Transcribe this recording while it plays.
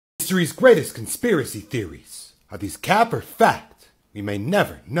History's greatest conspiracy theories. Are these cap or fact? We may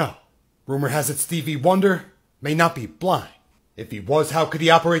never know. Rumor has it Stevie Wonder may not be blind. If he was, how could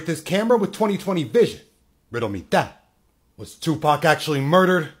he operate this camera with 20/20 vision? Riddle me that. Was Tupac actually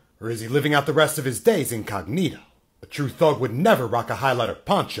murdered, or is he living out the rest of his days incognito? A true thug would never rock a highlighter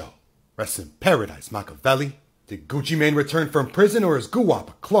poncho. Rest in paradise, Machiavelli. Did Gucci Mane return from prison, or is Guwap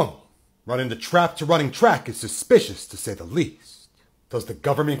a clone? Running the trap to running track is suspicious, to say the least. Does the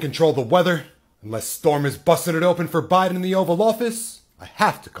government control the weather? Unless Storm is busting it open for Biden in the Oval Office, I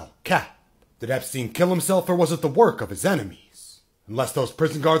have to call cap. Did Epstein kill himself, or was it the work of his enemies? Unless those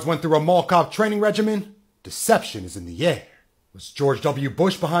prison guards went through a mall cop training regimen, deception is in the air. Was George W.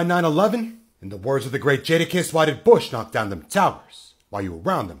 Bush behind 9/11? In the words of the great Jadakiss, why did Bush knock down them towers? Why you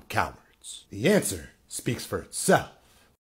around them cowards? The answer speaks for itself.